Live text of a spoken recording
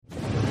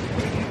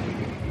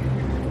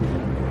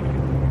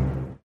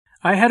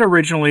I had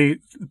originally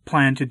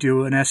planned to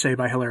do an essay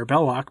by Hilaire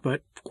Belloc,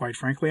 but quite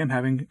frankly, I'm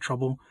having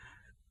trouble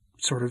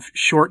sort of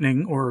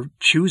shortening or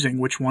choosing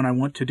which one I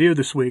want to do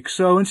this week.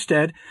 So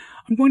instead,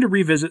 I'm going to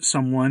revisit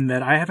someone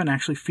that I haven't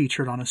actually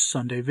featured on a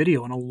Sunday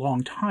video in a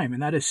long time,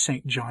 and that is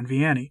St. John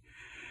Vianney.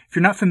 If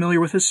you're not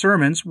familiar with his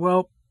sermons,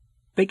 well,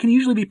 they can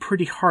usually be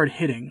pretty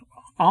hard-hitting.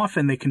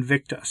 Often they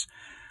convict us.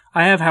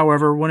 I have,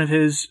 however, one of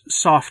his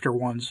softer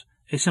ones,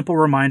 a simple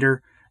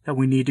reminder that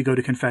we need to go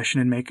to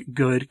confession and make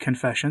good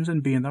confessions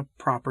and be in the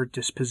proper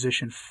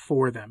disposition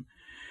for them.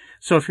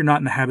 So if you're not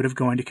in the habit of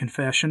going to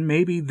confession,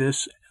 maybe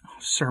this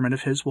sermon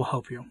of his will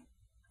help you.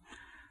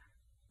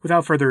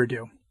 Without further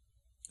ado,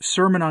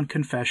 Sermon on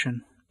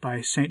Confession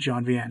by St.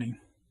 John Vianney.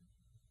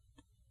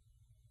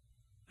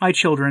 My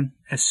children,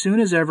 as soon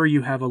as ever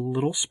you have a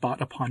little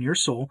spot upon your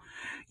soul,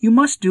 you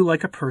must do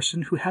like a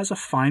person who has a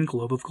fine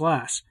globe of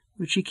glass,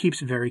 which he keeps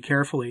very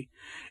carefully.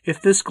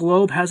 If this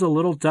globe has a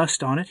little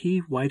dust on it,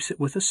 he wipes it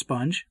with a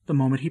sponge the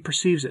moment he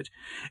perceives it,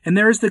 and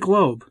there is the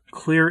globe,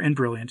 clear and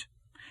brilliant.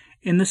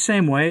 In the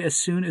same way, as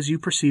soon as you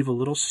perceive a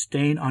little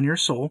stain on your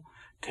soul,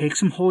 take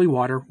some holy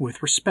water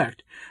with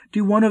respect.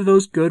 Do one of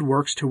those good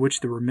works to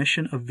which the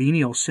remission of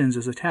venial sins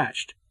is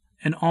attached,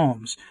 an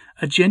alms,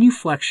 a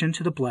genuflection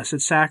to the Blessed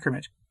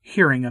Sacrament,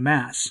 hearing a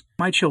Mass.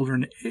 My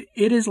children,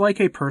 it is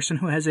like a person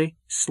who has a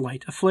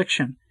slight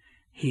affliction.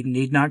 He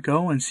need not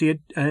go and see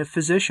a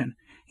physician.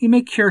 He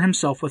may cure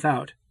himself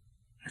without.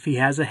 If he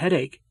has a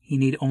headache, he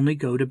need only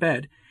go to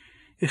bed.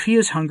 If he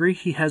is hungry,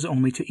 he has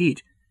only to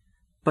eat.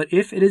 But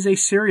if it is a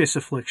serious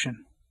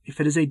affliction, if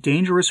it is a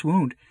dangerous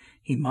wound,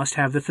 he must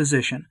have the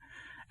physician.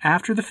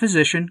 After the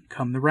physician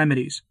come the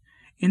remedies.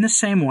 In the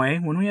same way,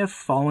 when we have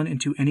fallen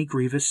into any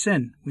grievous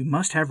sin, we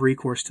must have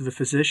recourse to the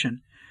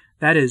physician,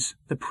 that is,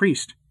 the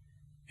priest,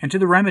 and to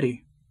the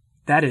remedy,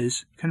 that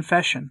is,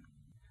 confession.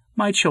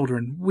 My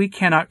children, we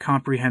cannot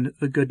comprehend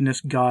the goodness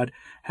God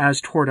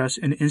has toward us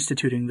in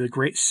instituting the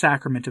great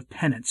sacrament of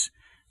penance.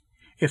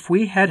 If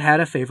we had had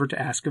a favor to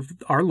ask of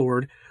our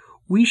Lord,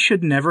 we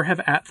should never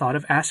have thought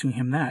of asking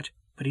him that,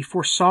 but he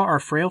foresaw our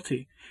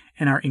frailty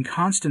and our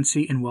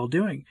inconstancy in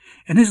well-doing,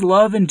 and his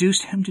love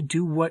induced him to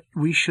do what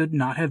we should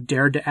not have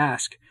dared to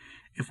ask.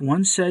 If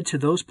one said to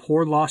those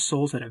poor lost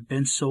souls that have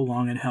been so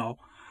long in hell,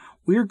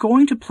 "We are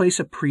going to place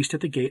a priest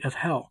at the gate of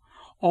hell.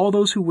 All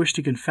those who wish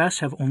to confess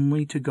have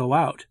only to go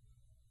out,"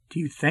 do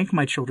you think,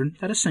 my children,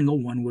 that a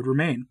single one would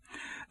remain?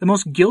 The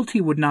most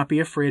guilty would not be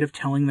afraid of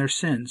telling their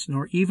sins,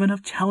 nor even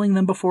of telling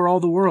them before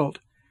all the world.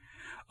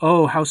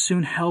 Oh, how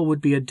soon hell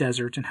would be a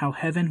desert, and how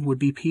heaven would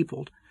be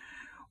peopled.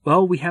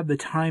 Well, we have the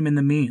time and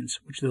the means,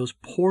 which those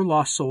poor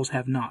lost souls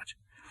have not.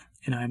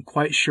 And I am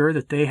quite sure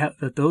that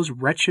that those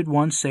wretched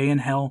ones say in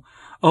hell,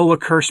 "Oh,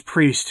 accursed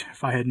priest,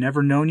 if I had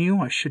never known you,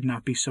 I should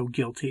not be so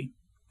guilty."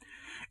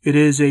 It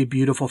is a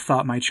beautiful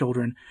thought, my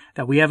children,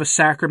 that we have a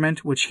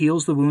sacrament which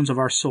heals the wounds of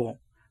our soul,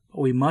 but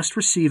we must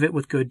receive it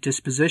with good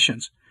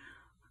dispositions.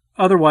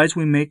 Otherwise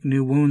we make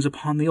new wounds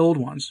upon the old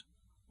ones.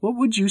 What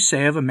would you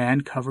say of a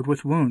man covered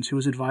with wounds who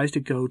is advised to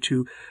go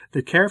to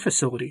the care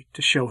facility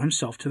to show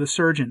himself to the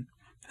surgeon?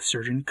 The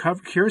surgeon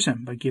cures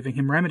him by giving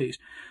him remedies.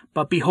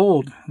 But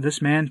behold,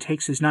 this man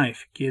takes his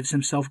knife, gives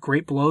himself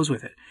great blows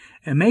with it,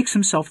 and makes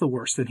himself the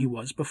worse than he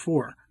was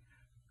before.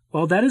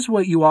 Well, that is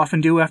what you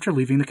often do after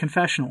leaving the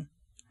confessional.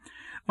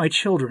 My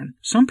children,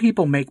 some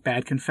people make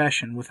bad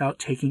confession without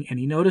taking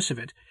any notice of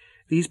it.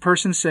 These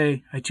persons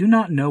say, "I do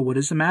not know what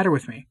is the matter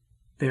with me."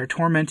 They are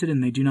tormented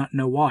and they do not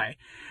know why.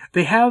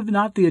 They have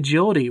not the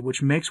agility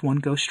which makes one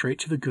go straight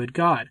to the good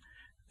God.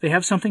 They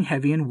have something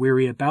heavy and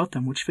weary about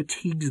them which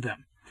fatigues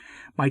them.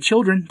 My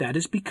children, that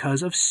is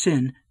because of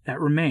sin that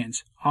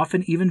remains,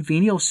 often even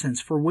venial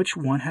sins for which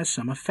one has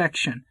some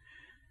affection.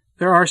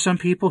 There are some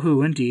people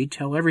who, indeed,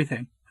 tell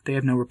everything, but they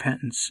have no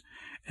repentance,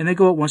 and they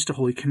go at once to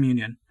Holy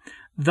Communion.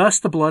 Thus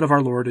the blood of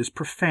our Lord is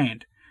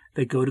profaned.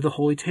 They go to the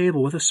holy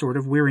table with a sort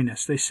of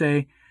weariness. They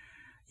say,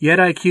 "Yet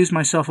I accuse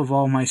myself of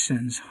all my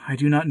sins. I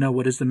do not know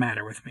what is the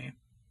matter with me."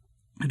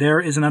 There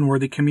is an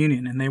unworthy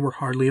communion, and they were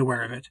hardly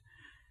aware of it.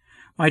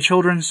 My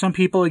children, some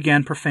people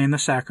again profane the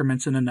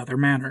sacraments in another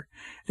manner.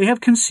 They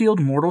have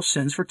concealed mortal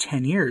sins for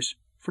 10 years,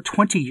 for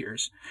 20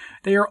 years.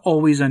 They are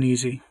always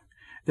uneasy.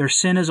 Their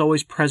sin is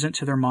always present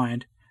to their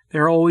mind. They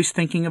are always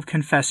thinking of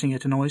confessing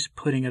it and always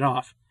putting it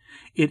off.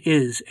 It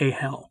is a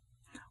hell.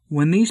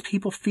 When these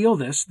people feel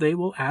this, they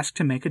will ask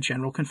to make a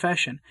general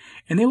confession,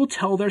 and they will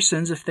tell their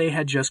sins if they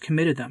had just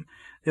committed them.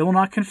 They will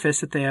not confess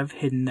that they have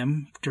hidden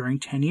them during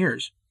 10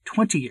 years,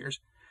 20 years.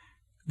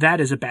 That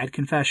is a bad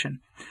confession.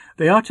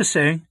 They ought to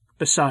say,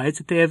 besides,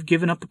 that they have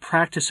given up the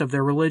practice of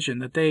their religion,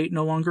 that they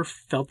no longer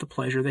felt the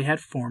pleasure they had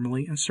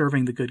formerly in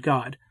serving the good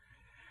God.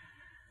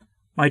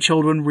 My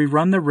children, we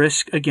run the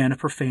risk again of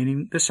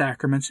profaning the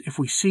sacraments if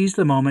we seize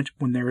the moment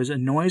when there is a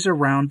noise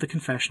around the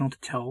confessional to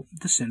tell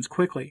the sins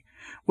quickly,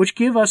 which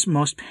give us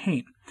most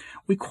pain.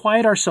 We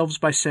quiet ourselves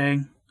by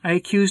saying, "I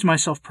accused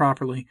myself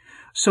properly.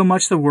 So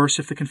much the worse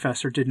if the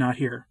confessor did not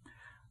hear.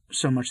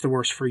 So much the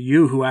worse for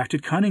you who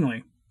acted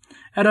cunningly."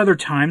 At other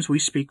times we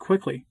speak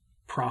quickly,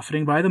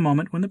 profiting by the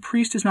moment when the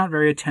priest is not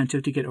very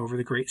attentive to get over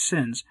the great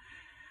sins.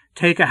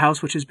 Take a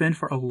house which has been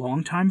for a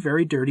long time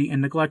very dirty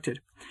and neglected.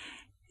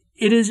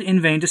 It is in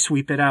vain to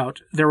sweep it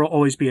out. There will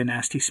always be a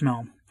nasty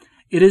smell.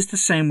 It is the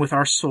same with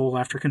our soul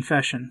after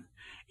confession.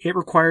 It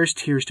requires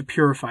tears to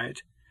purify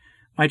it.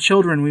 My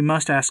children, we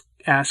must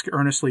ask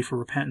earnestly for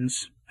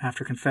repentance.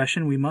 After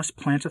confession, we must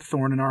plant a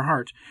thorn in our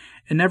heart,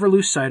 and never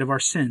lose sight of our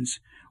sins.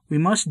 We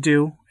must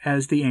do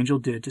as the angel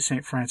did to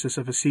St. Francis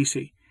of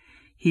Assisi.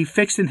 He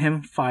fixed in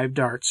him 5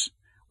 darts,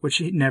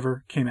 which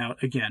never came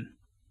out again.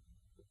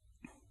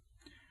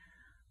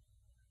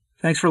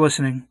 Thanks for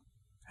listening.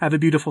 Have a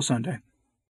beautiful Sunday.